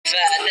You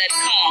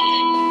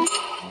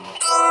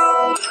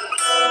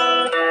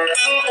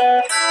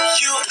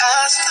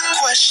asked the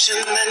question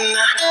and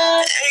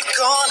I ain't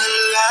gonna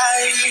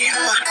lie.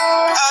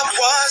 I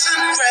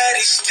wasn't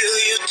ready, still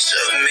you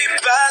took me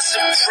by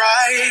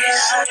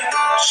surprise.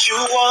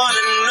 You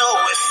wanna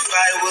know if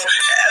I will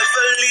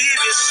ever leave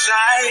your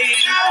side,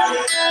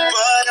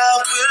 but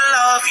I will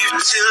love you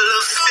till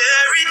the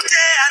very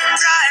day I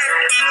die.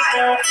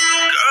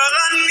 Girl,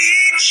 I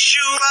need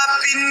you, I've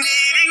been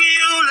needing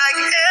you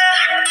like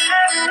air.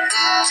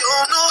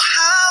 Don't know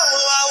how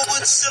I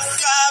would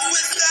survive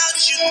without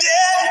you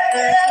there.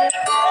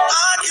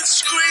 I can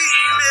scream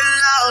it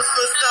loud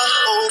for the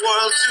whole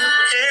world to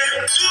hear.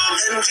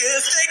 And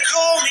if they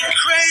call me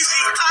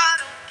crazy, I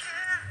don't.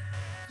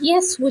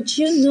 Yes, would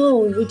you know?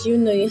 Would you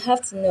know? You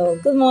have to know.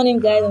 Good morning,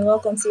 guys, and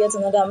welcome to yet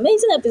another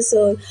amazing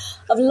episode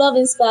of Love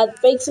Inspired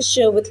Breakthrough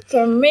Show with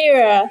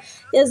Primera.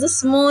 Yes,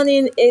 this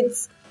morning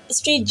it's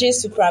Street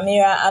Gist with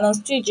Primera, and on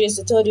Street Gist,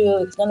 I told you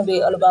it's going to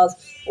be all about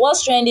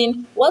what's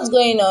trending, what's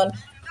going on,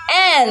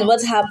 and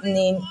what's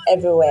happening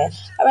everywhere.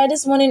 All right,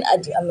 this morning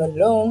I'm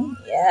alone.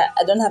 Yeah,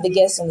 I don't have a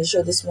guest on the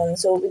show this morning,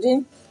 so we're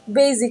doing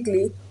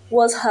basically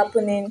what's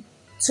happening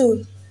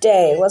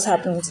today. What's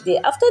happening today?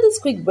 After this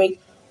quick break,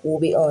 we'll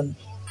be on.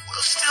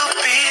 We'll still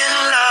be in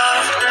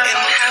love in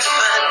heaven.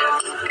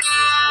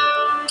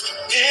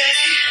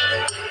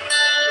 Yeah,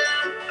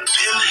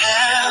 in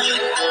heaven.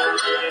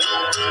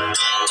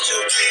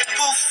 Two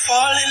people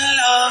fall in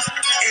love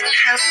in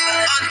heaven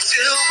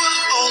until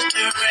we're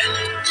older and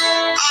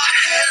our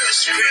hair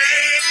is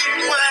gray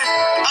when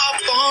our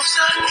bones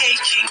are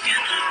aching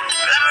and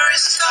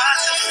memories start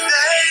to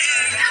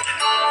fade.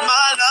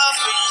 My love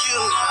for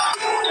you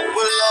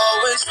will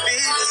always be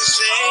the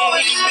same.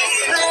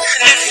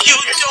 And if you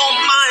don't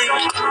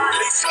mind,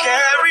 please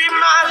carry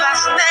my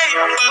last name.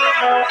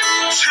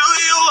 To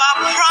you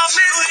I promise,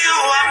 to you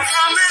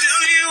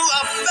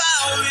I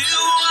vow,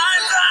 you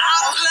are the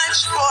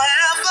pledge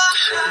forever.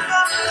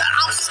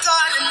 I'm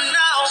starting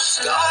now.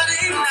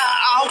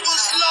 I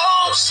was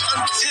lost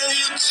until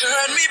you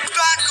turned me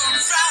back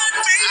around.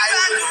 I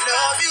will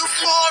love you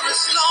for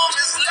as long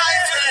as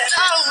life is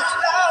out.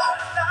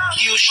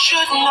 You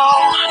should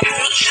know,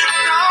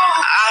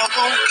 I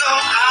won't go.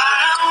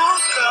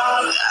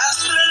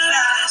 That's the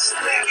last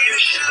thing you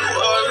should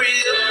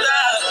worry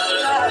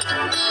about.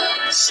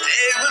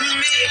 Stay with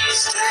me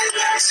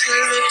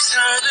till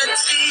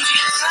eternity.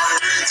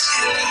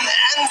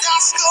 And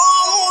ask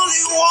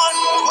only one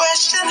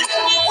question: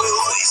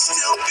 will we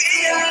still be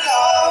in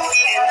love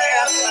in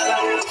heaven?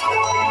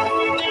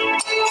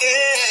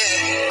 Yeah,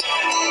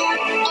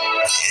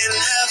 in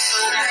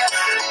heaven.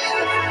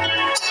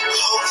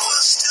 Hope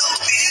we'll still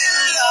be in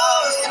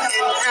love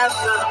in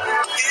heaven.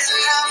 In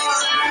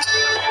heaven.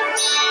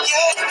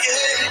 Yeah,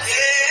 in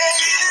heaven.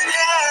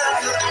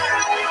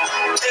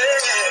 Yeah,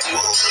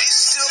 will we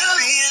still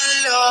be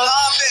in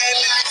love,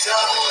 baby?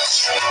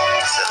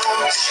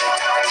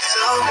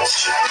 Don't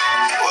you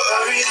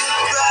worry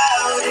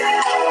about it.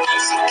 I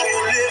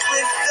can't live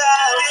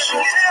without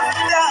you.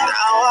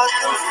 Now I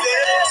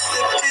confess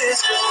that this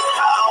is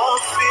how I'm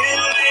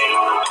feeling.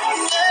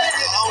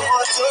 I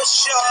want to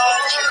show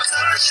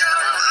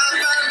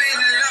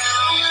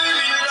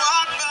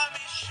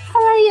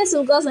Alright, yes,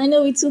 of course, I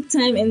know we took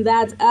time in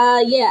that.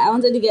 I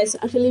wanted you guys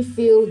to actually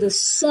feel the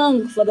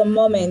song for the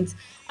moment.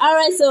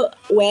 Alright, so,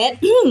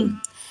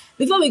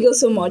 before we go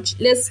so much,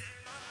 let's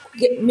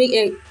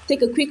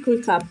take a quick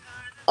recap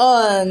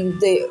on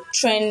the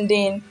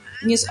trending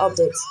news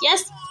updates.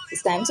 Yes,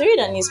 it's time to read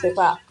a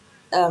newspaper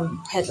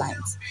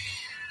headlines.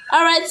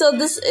 Alright, so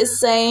this is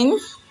saying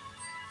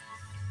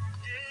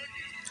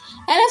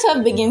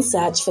NFF begins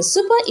search for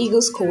Super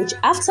Eagles coach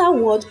after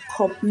World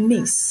Cup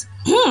miss.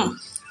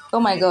 Oh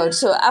my God.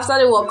 So after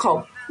the World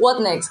Cup, what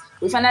next?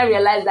 We finally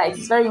realized that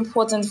it's very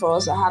important for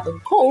us to have a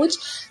coach.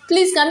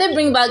 Please, can they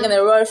bring back an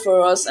Roy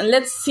for us? And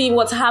let's see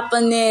what's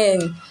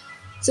happening.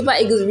 Super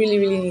Eagles really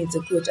needs a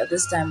coach at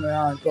this time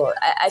around. But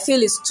I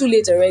feel it's too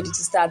late already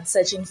to start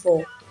searching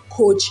for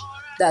coach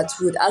that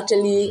would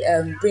actually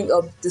bring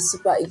up the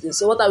Super Eagles.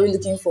 So what are we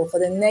looking for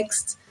the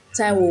next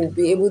time we'll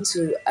be able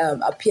to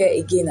appear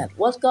again at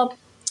World Cup?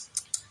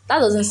 That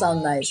doesn't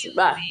sound nice.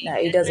 No,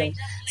 it doesn't.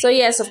 So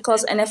yes, of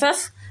course,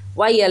 NFF,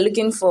 while you're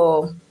looking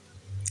for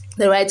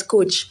the right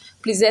coach,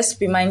 please let's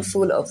be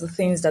mindful of the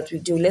things that we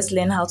do. Let's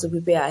learn how to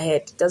prepare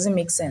ahead. It doesn't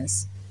make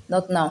sense.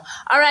 Not now.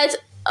 All right.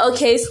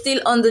 Okay, still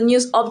on the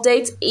news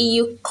update,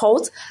 EU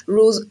court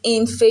rules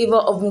in favor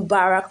of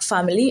Mubarak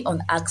family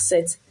on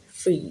asset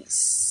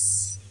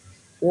freeze.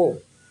 Whoa.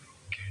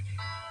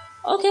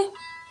 Okay.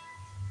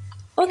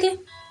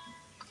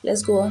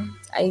 Let's go on.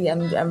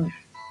 I'm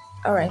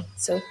all right,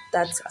 so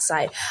that's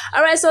aside.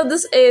 All right, so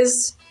this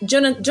is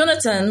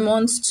Jonathan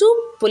Mont's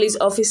 2 police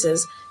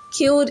officers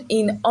killed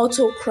in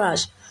auto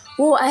crash.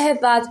 Oh, I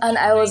heard that and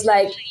I was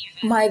like,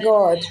 my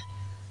God,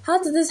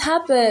 how did this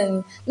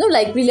happen? No,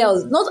 like really, I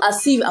was not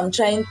as if I'm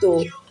trying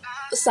to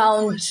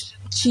sound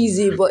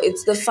cheesy, but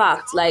it's the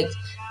fact. Like,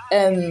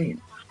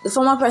 the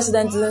former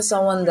president isn't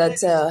someone that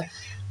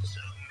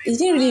he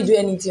didn't really do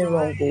anything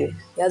wrong. Though.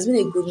 He has been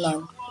a good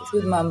man. If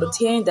good man, but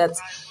hearing that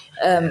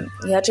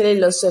he actually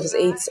lost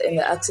 8 and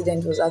the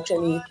accident was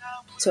actually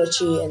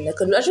touchy. And I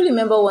could actually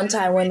remember one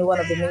time when one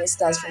of the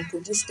ministers from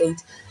Kogi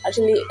State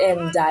actually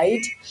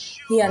died.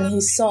 He and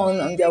his son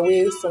on their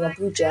way from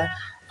Abuja,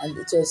 and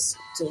it was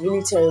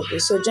really terrible.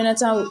 So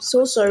Jonathan,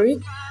 so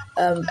sorry.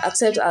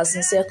 Accept our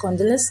sincere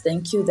condolence.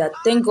 Thank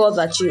God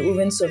that you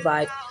even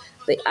survived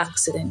the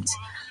accident.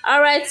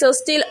 All right, so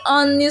still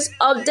on news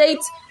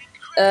update.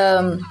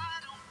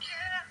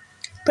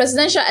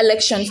 Presidential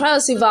election.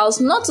 Fayose vows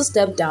not to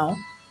step down,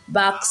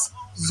 backs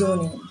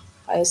zoning.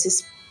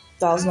 Fayose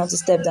vows not to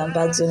step down,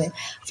 backs zoning.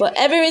 For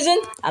every reason,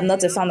 I'm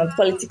not a fan of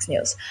politics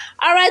news.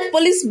 All right,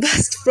 police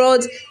bust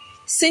fraud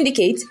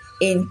syndicate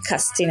in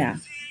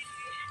Castina.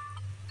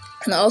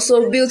 And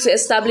also bill to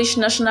establish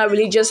National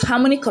Religious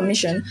Harmony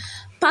Commission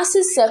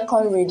passes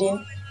second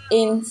reading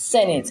in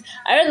Senate.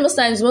 I read most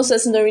times most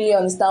persons don't really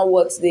understand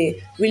what the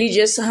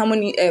Religious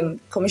Harmony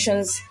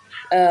Commissions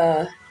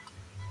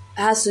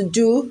has to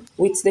do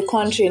with the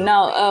country.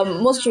 Now,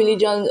 most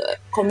religion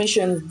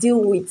commissions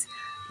deal with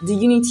the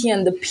unity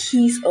and the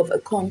peace of a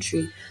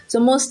country. So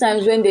most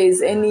times when there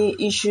is any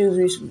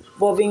issues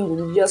involving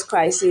religious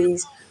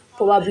crisis,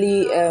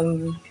 probably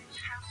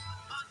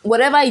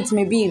whatever it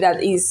may be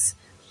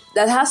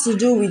that has to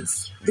do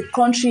with the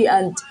country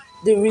and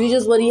the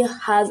religious body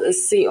has a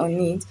say on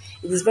it,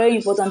 it is very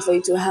important for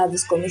you to have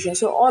this commission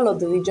so all of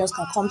the religions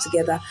can come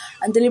together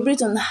and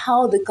deliberate on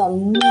how they can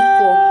move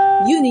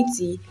for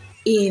unity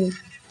in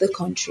the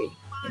country.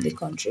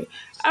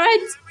 All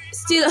right,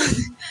 still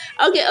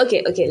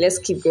okay, let's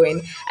keep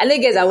going. I know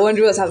you guys are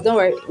wondering what's happening. Don't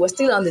worry, we're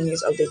still on the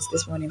news updates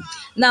this morning.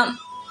 Now,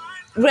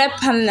 Rep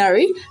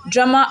Panari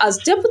drama as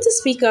Deputy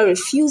Speaker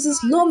refuses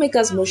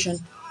lawmakers' motion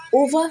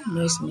over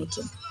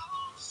noisemaking.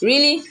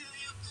 Really?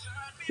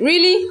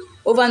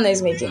 Over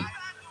noisemaking.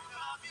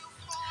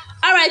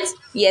 All right,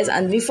 yes,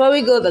 and before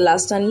we go, the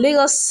last one,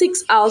 Lagos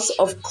seeks out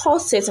of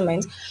court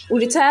settlement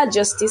with retired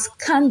Justice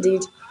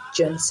Candid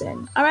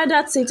Johnson. All right,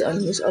 that's it on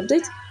news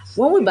update.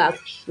 When we're back,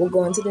 we'll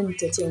go into the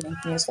entertainment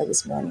news for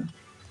this morning.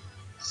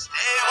 Stay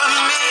with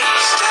me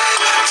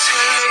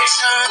till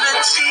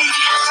eternity,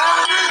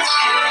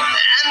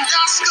 and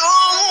ask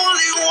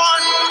only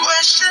one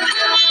question: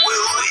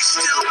 will we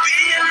still be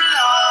in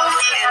love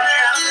in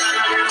heaven?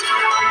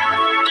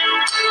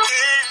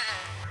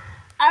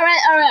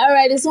 All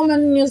right. There's so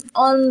many news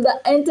on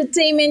the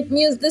entertainment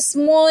news this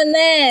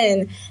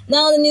morning.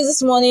 Now, the news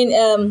this morning,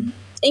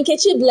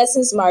 Nkechi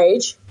Blessing's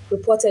marriage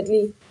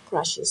reportedly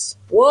crashes.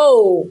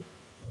 Whoa.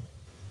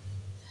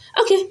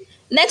 Okay,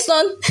 next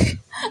one.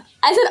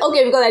 I said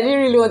okay because I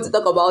didn't really want to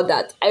talk about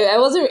that. I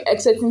wasn't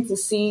expecting to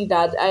see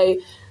that.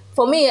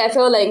 For me, I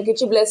felt like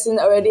Nkechi Blessing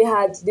already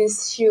had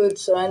this shield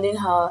surrounding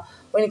her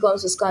when it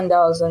comes to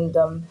scandals, and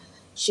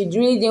she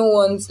really didn't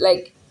want,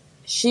 like,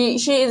 she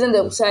isn't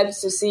the type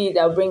to see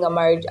that bring a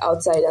marriage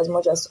outside as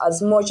much as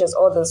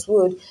others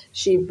would.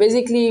 She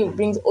basically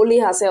brings only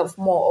herself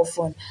more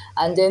often,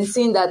 and then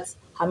seeing that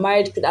her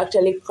marriage could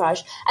actually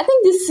crash. I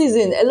think this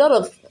season a lot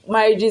of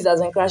marriages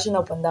has been crashing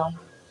up and down.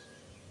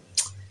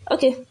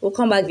 Okay, we'll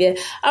come back there.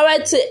 All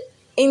right, to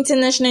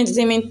international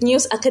entertainment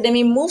news.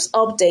 Academy moves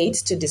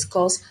update to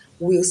discuss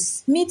Will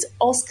Smith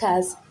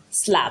Oscars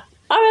slap.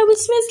 All right, Will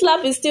Smith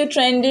slap is still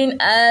trending,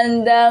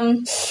 and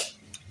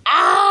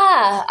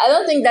I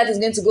don't think that is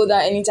going to go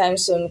down anytime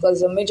soon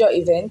because it's a major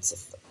event.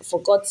 For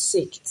God's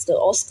sake, it's the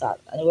Oscar,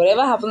 and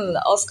whatever happens in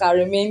the Oscar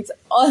remains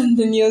on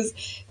the news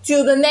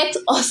till the next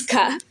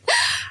Oscar.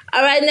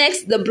 All right,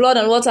 next, The Blood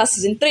and Water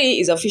Season 3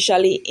 is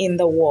officially in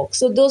the works.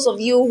 So those of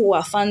you who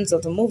are fans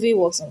of the movie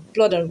Works on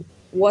Blood and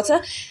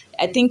Water,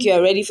 I think you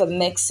are ready for the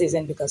next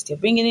season because they're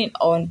bringing it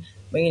on.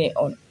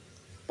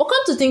 But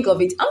come to think of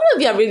it, how many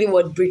of you have really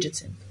watched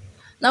Bridgerton?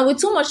 Now, with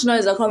so much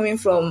noise that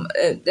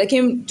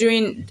came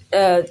during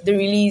the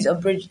release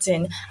of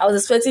Bridgerton, I was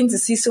expecting to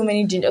see so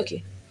many.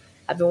 Okay,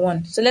 I've been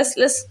one. So let's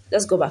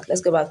go back.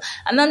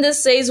 And then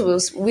this says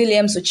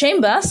Williams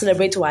Ochemba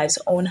celebrate wife's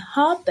on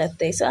her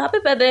birthday. So happy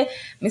birthday,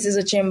 Mrs.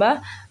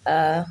 Ochemba.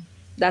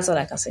 That's all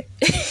I can say.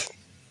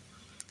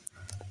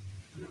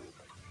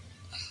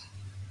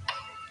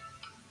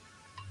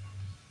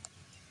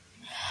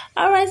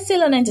 All right,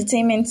 still on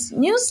entertainment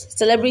news.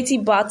 Celebrity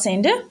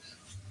bartender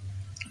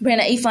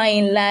Brenna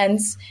Ifeanyi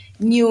lands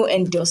new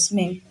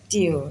endorsement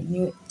deal.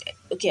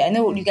 Okay, I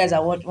know you guys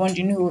are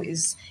wondering who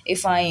is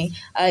Ifeanyi.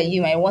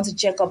 You might want to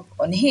check up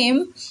on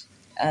him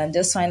and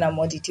just find out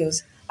more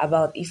details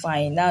about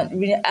Ifeanyi. Now,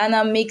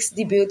 Anna makes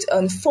debut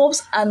on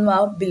Forbes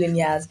annual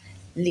billionaires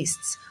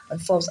list. I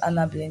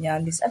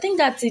think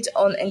that's it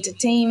on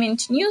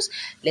entertainment news.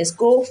 Let's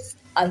go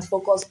and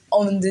focus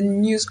on the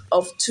news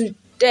of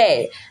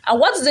today. And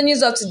what is the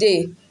news of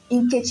today?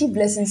 Nkechi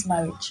Blessing's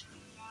marriage.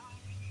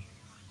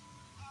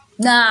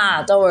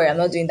 Nah, don't worry, I'm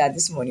not doing that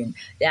this morning.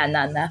 Yeah,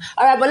 nah.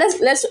 All right, but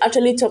let's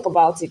actually talk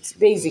about it,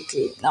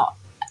 basically. Now,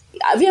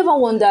 have you ever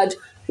wondered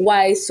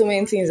why so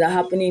many things are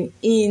happening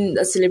in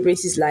a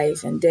celebrity's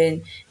life, and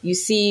then you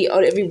see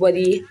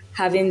everybody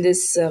having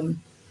this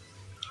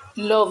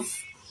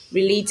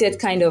love-related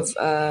kind of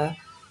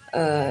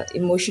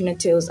emotional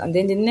tales, and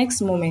then the next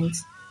moment,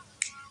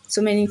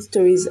 so many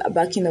stories are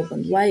backing up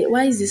on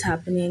why is this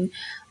happening,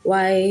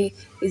 why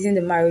isn't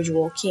the marriage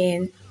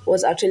working,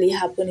 what's actually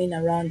happening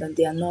around, and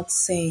they are not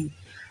saying.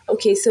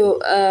 Okay, so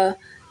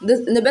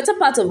in the better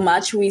part of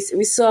March, we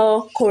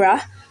saw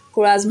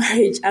Korah's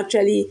marriage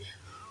actually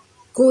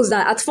goes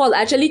down. At first,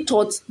 I actually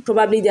thought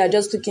probably they are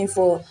just looking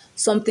for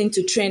something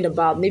to trend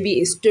about,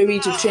 maybe a story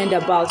to trend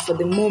about for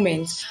the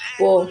moment.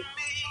 But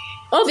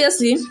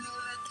obviously,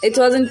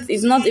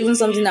 it's not even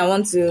something I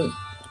want to,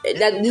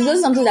 that it's not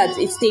something that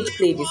it's stage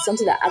played. It's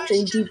something that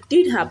actually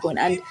did happen.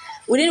 And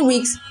within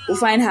weeks, we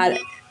find her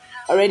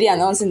already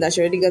announcing that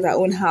she already got her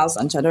own house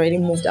and she had already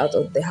moved out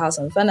of the house,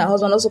 and found her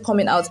husband also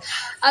coming out.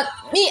 And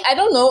me, I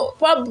don't know,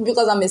 probably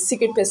because I'm a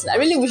secret person, I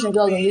really wish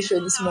Michelle was on this show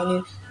this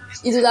morning.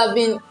 It would have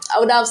been, I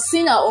would have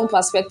seen our own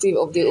perspective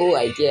of the whole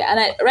idea.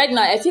 And right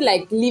now, I feel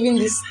like leaving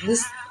this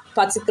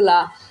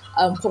particular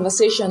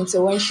conversation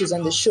to when she's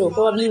on the show.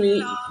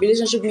 Probably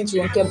relationship means we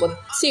won't care, but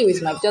still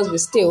it might just be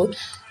still,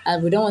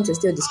 and we don't want a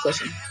still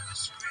discussion.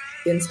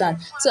 You understand?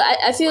 So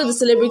I feel the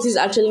celebrities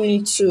actually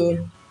need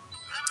to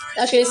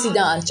actually sit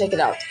down and check it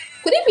out.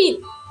 Could it be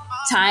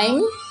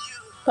time?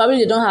 Probably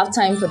they don't have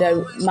time for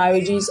their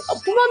marriages. Or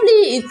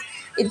probably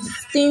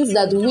it's things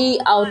that we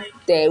out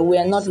there we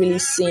are not really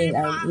seeing,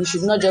 and we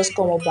should not just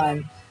come up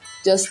and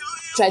just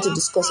try to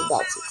discuss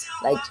about it.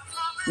 Like,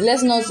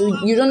 let's not,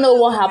 you don't know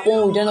what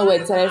happened, we don't know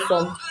where it started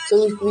from,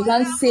 so we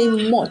can't say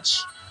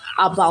much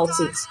about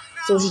it.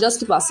 So we should just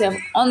keep ourselves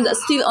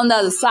still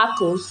under the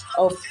circle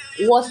of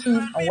what is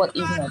and what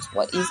is not,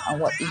 what is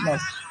and what is not.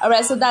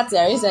 Alright, so that's it.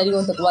 I really didn't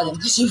want to talk about the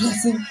Nkechi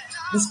Blessing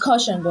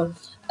discussion, but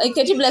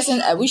Nkechi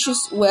Blessing, I wish you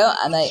well,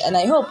 and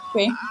I hope,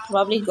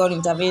 probably God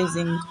intervenes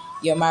in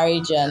your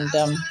marriage and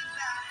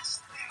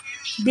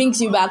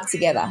brings you back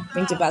together.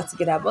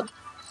 But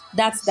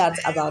that's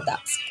about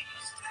that.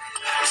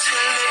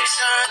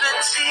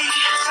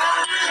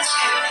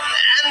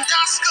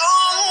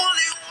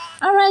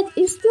 Alright,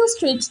 it's still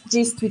Straight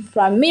Gist with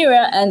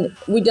Primera, and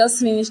we just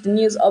finished the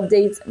news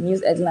update,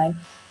 news headline.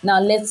 Now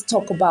let's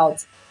talk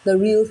about the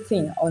real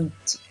thing on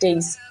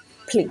today's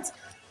plate.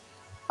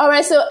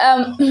 Alright, so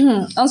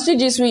on Straight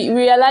Gist, we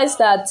realized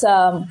that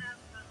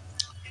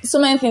so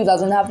many things have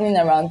been happening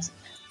around.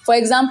 For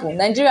example,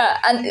 Nigeria,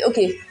 and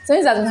okay, so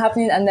things have been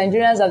happening, and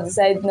Nigerians have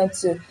decided not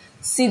to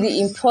see the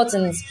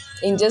importance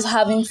in just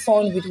having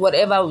fun with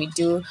whatever we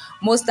do.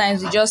 Most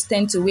times we just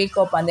tend to wake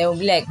up and then we'll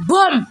be like,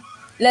 boom!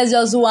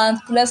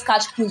 Let's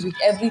catch cruise with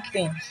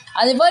everything.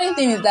 And the funny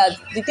thing is that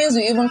the things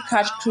we even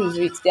catch cruise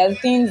with, they are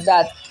things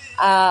that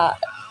are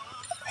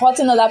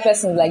hurting other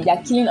persons, like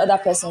they're killing other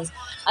persons.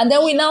 And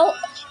then we now,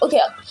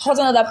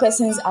 hurting other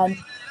persons, and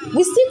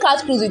we still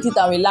catch cruise with it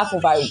and we laugh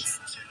over it.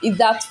 It's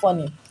that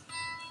funny.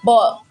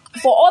 But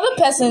for other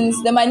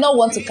persons, they might not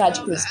want to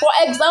catch cruise. For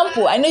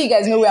example, I know you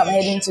guys know where I'm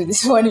heading to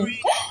this morning.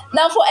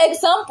 Now, for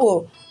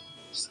example,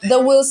 the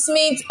Will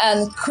Smith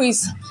and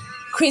Chris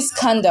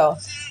scandal.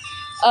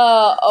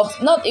 Of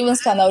not even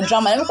scandal,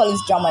 drama. Let me call it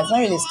drama. It's not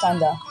really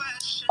scandal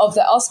of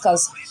the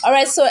Oscars. All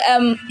right, so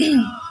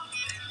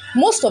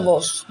most of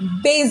us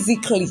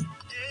basically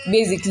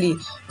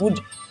would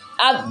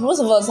have, most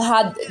of us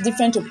had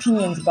different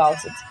opinions about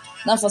it.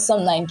 Now, for some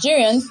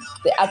Nigerians,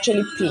 they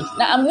actually play.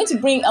 Now, I'm going to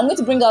bring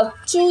out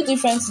two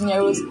different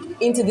scenarios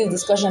into this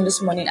discussion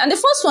this morning, and the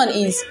first one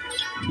is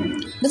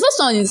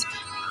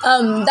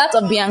that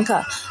of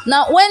Bianca.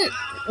 Now, when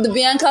the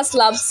Bianca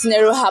slap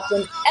scenario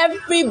happened,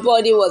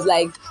 everybody was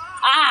like,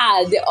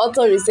 the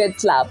auto reset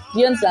slap. Do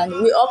you understand?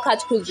 We all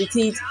catch cruise with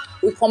it.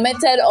 We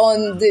commented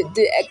on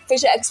the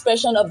facial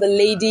expression of the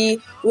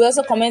lady. We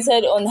also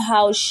commented on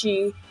how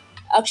she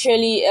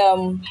actually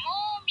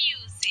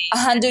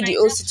handled the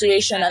whole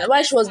situation, and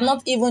why she was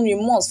not even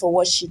remorse for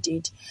what she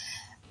did.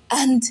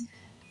 And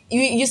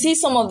you see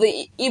some of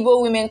the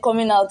Igbo women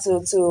coming out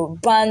to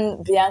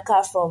ban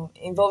Bianca from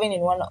involving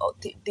in one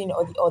thing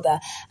or the other.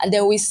 And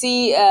then we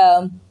see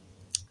the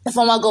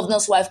former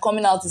governor's wife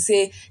coming out to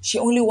say she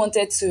only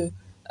wanted to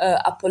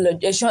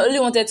apologize. She only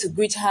wanted to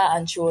greet her,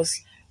 and she was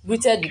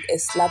greeted with a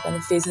slap on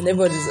the face. And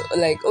everybody's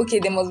like, okay,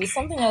 there must be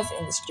something else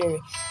in the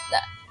story. Now,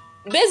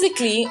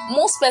 basically,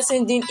 most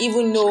persons didn't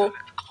even know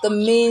the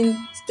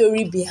main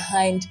story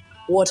behind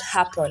what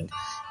happened.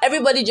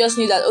 Everybody just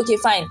knew that, okay,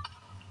 fine,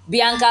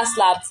 Bianca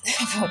slapped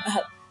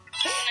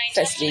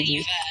first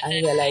lady, and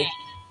we're like,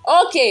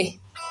 okay,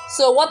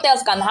 so what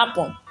else can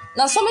happen?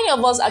 Now, so many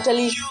of us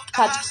actually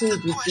catch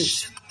clues with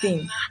this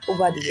thing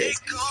over the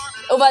years,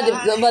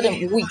 over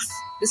the weeks,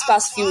 this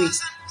past few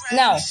weeks.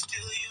 Now,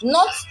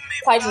 not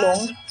quite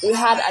long, we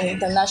had an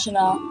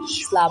international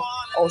slap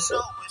also,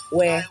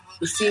 where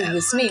we see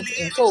Will Smith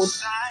in court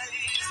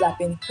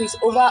slapping Chris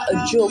over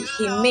a joke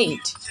he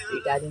made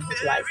regarding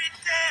his wife.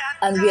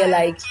 And we're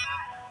like,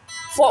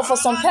 for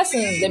some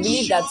persons, they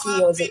believe that he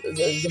was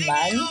the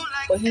man,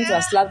 for him to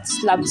have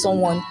slapped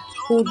someone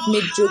who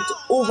made jokes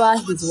over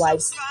his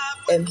wife's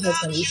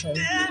health condition.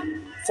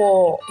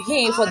 For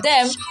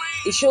them,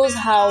 it shows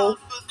how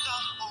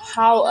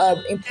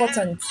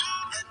important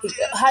it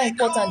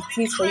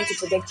is for you to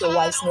protect your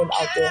wife's name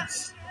out there.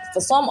 For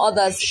some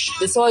others,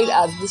 they saw it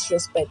as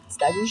disrespect,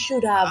 that he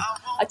should have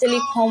actually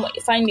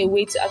find a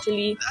way to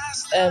actually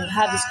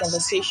have this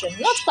conversation.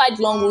 Not quite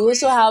long. We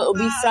also have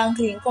Obi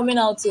Franklin coming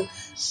out to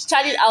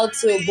chat it out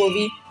to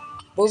Bobby.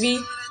 Bobby,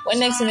 when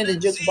next you made a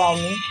joke about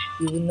me,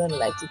 you will not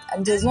like it.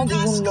 And it was not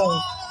even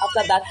long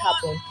after that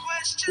happened.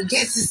 We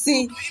get to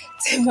see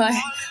Timai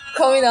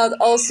coming out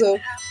also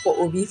for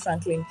Obi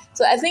Franklin.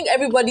 So I think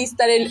everybody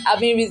started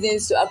having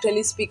reasons to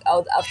actually speak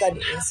out after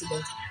the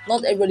incident.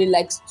 Not everybody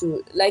likes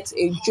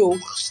a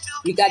joke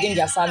regarding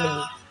their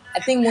family. I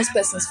think most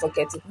persons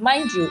forget it.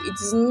 Mind you, it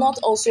is not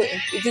also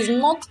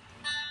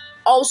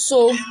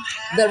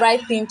the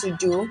right thing to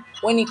do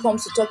when it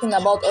comes to talking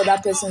about other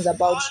persons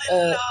about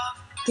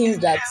things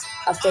that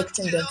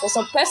affecting them. For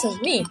some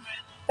persons, me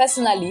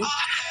personally,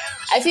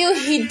 I feel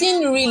he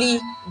didn't really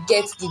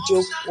get the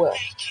joke well.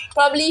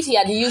 Probably if he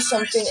had used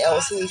something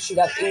else, he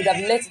would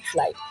have let it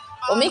slide.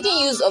 But making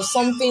use of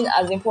something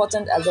as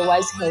important as the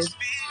wife's health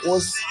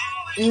was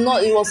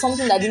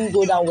something that didn't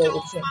go down well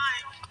with him.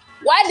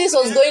 While this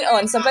was going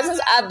on, some persons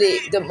had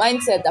the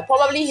mindset that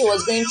probably he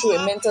was going through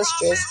a mental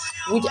stress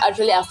which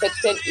actually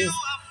affected his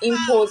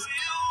impulse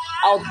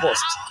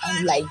outburst.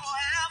 I'm like,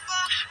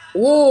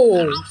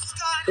 whoa,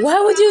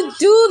 why would you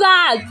do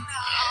that?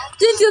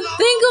 Did you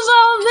think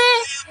about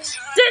me?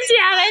 Did you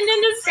have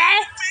anything to say?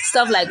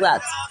 Stuff like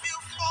that.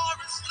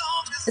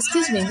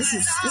 Excuse me, this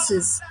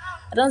is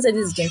I don't say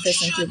this is Gen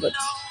but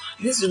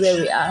this is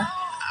where we are.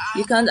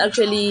 You can't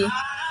actually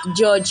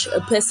judge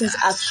a person's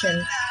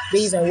action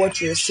based on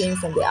what you're seeing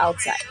from the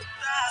outside.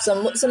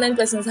 So many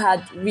persons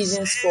had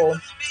reasons for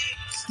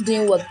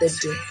doing what they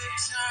do.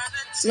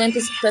 So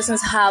many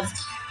persons have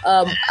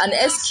an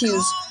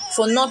excuse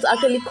for not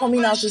actually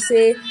coming out to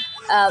say,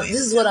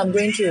 this is what I'm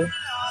going through.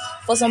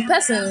 For some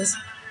persons,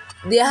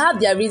 they have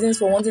their reasons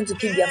for wanting to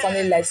keep their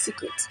family life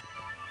secret.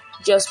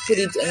 Just put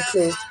it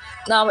enclosed.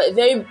 Now, a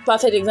very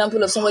perfect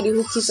example of somebody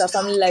who keeps her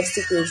family life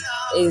secret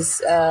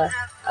is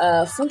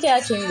Funke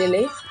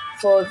Akindele.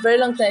 For a very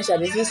long time, she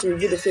had refused to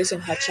reveal the face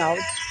of her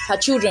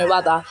children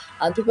rather,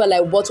 and people are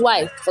like, but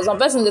why? For some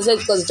person, they said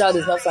because the child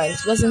is not fine.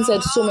 This person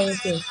said so many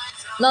things.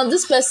 Now,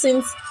 this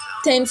person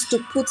tends to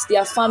put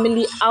their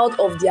family out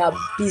of their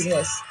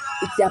business.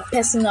 It's their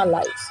personal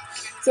lives.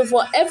 So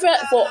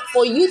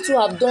for you to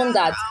have done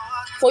that,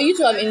 for you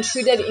to have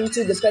intruded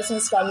into the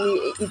person's family,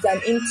 it's an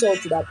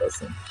insult to that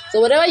person. So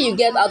whatever you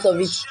get out of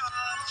it,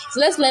 so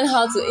let's learn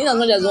how to, in as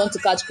much as we want to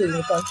catch cruise in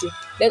the country,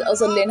 let's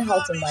also learn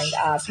how to mind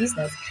our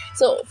business.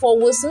 So for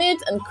Will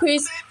Smith and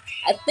Chris,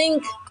 I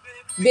think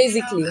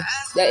basically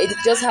that it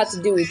just had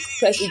to do with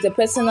it's a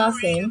personal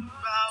thing.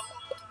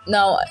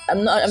 Now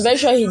I'm very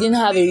sure he didn't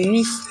have a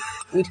riff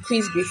with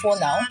Chris before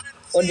now,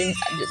 or the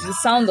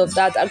sound of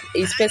that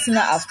his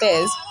personal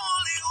affairs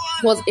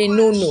was a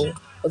no-no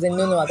at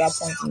that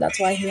point, and that's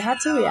why he had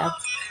to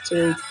react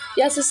to it.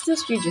 Yes, it's still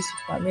Street Juice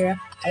with Amira,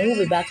 and we'll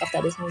be back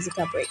after this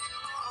musical break.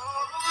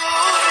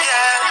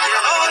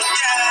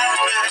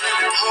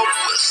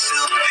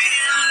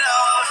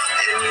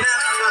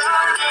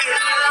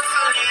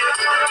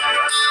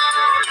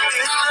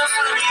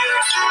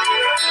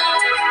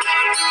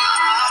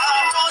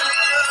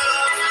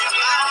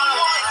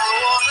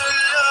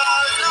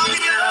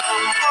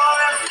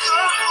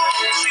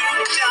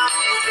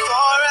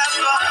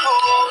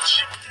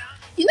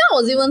 You know,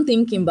 I was even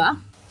thinking, I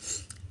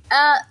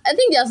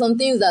think there are some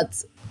things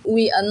that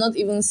we are not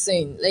even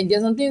saying. Like, there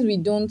are some things we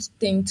don't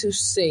think to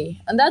say.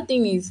 And that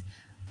thing is,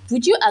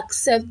 would you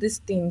accept these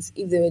things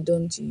if they were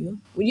done to you?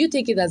 Would you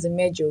take it as a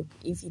mere joke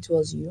if it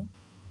was you?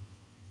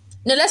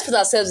 Now, let's put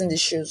ourselves in the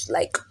shoes.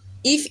 Like,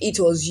 if it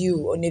was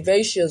you, on a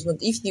very serious note,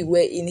 if you were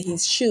in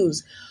his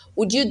shoes,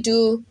 would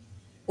you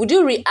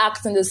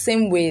react in the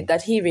same way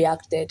that he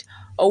reacted?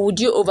 Or would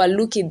you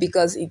overlook it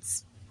because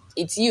it's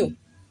you?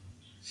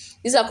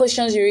 These are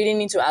questions you really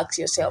need to ask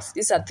yourself.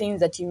 These are things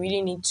that you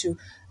really need to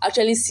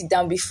actually sit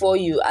down before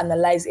you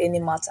analyze any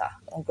matter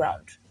on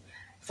ground.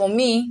 For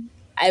me,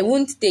 I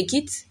won't take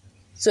it,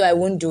 so I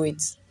won't do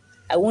it.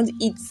 I won't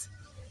eat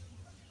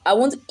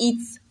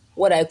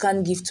what I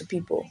can't give to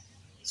people.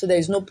 So there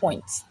is no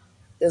point.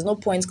 There's no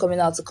point coming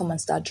out to come and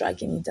start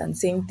dragging it and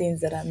saying things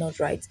that are not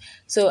right.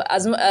 So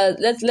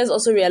let's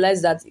also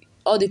realize that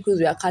all the clues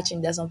we are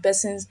catching, there are some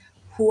persons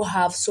who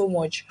have so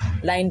much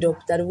lined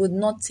up that would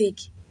not take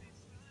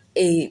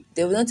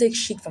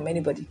shit from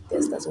anybody.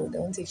 Yes, that's all. They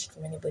won't take shit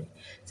from anybody.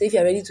 So if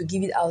you're ready to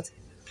give it out,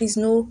 please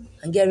know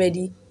and get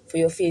ready for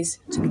your face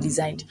to be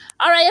designed.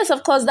 All right, yes,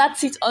 of course,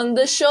 that's it on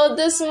the show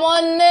this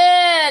morning.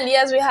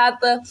 Yes, we had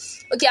I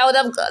would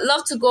have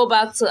loved to go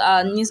back to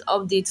our news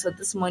updates for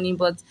this morning,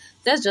 but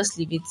let's just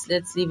leave it.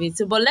 Let's leave it.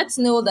 So, but let's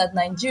know that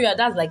Nigeria,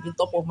 that's like the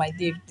top of my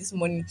day this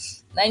morning.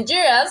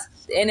 Nigeria's,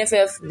 the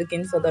NFF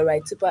looking for the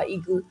right Super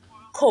Eagle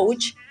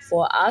coach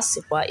for our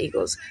Super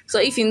Eagles. So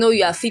if you know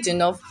you are fit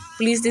enough,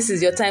 please, this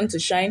is your time to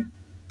shine.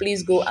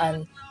 Please go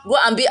and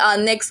be our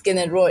next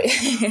Kenneth Roy.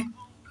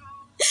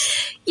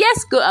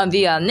 Yes, go and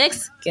be our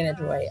next Kenneth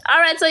Roy.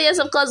 Alright, so yes,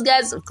 of course,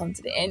 guys, we've come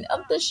to the end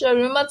of the show.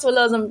 Remember to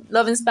follow us on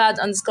Love Inspired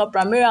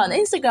 _Primera on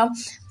Instagram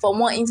for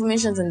more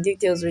information and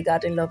details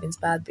regarding Love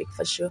Inspired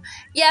Breakfast Show.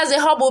 Yes, the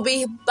hub will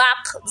be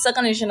back. The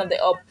second edition of the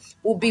hub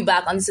will be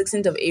back on the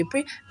 16th of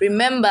April.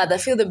 Remember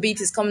that Feel the Beat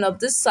is coming up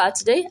this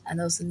Saturday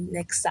and also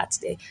next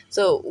Saturday.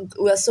 So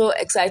we're so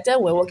excited.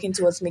 We're working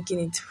towards making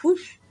it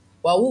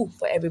wow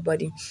for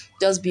everybody.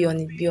 Just be on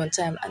it, be on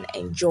time, and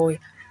enjoy.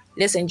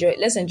 Let's enjoy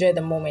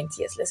the moment.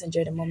 Yes, let's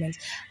enjoy the moment.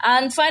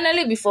 And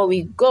finally, before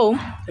we go,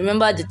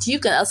 remember that you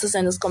can also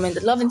send us comment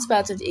at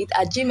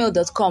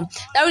loveinspired28@gmail.com.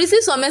 Now, we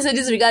received some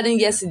messages regarding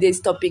yesterday's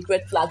topic,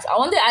 red flags. I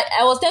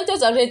was tempted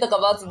to actually talk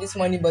about it this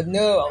morning, but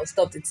no, I was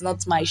stopped. It's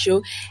not my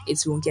show.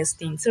 It's Ronke's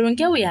thing. So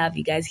Ronke, we have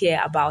you guys here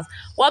about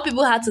what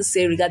people had to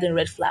say regarding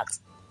red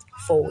flags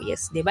for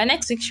yesterday. By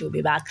next week, she'll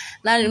be back.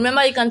 Now,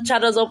 remember, you can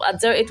chat us up at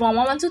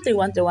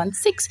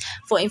 08111231316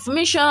 for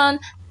information,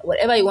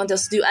 whatever you want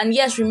us to do. And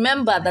yes,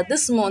 remember that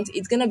this month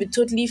it's gonna be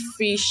totally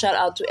free shout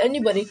out to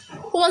anybody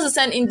who wants to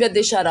send in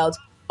birthday shout out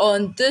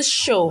on this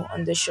show.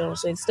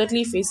 So it's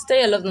totally free. So tell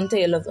your loved one.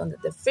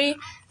 That the free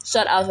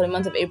shout out for the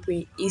month of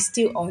April is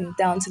still on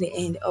down to the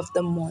end of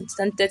the month,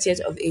 then 30th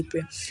of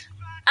April.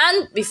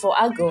 And before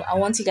I go, I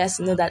want you guys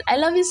to know that I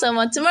love you so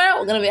much. Tomorrow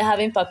we're gonna be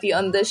having Papi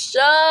on the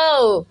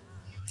show.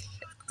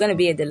 It's gonna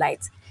be a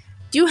delight.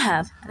 Do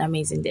have an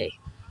amazing day.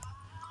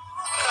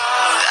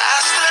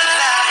 That's the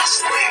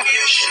last thing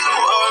you should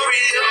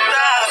worry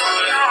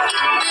about.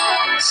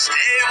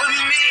 Stay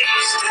with me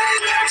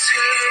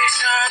till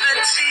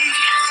eternity.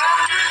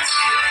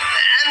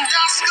 And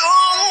ask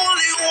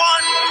only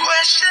one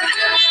question: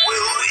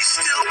 will we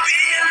still be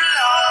in love?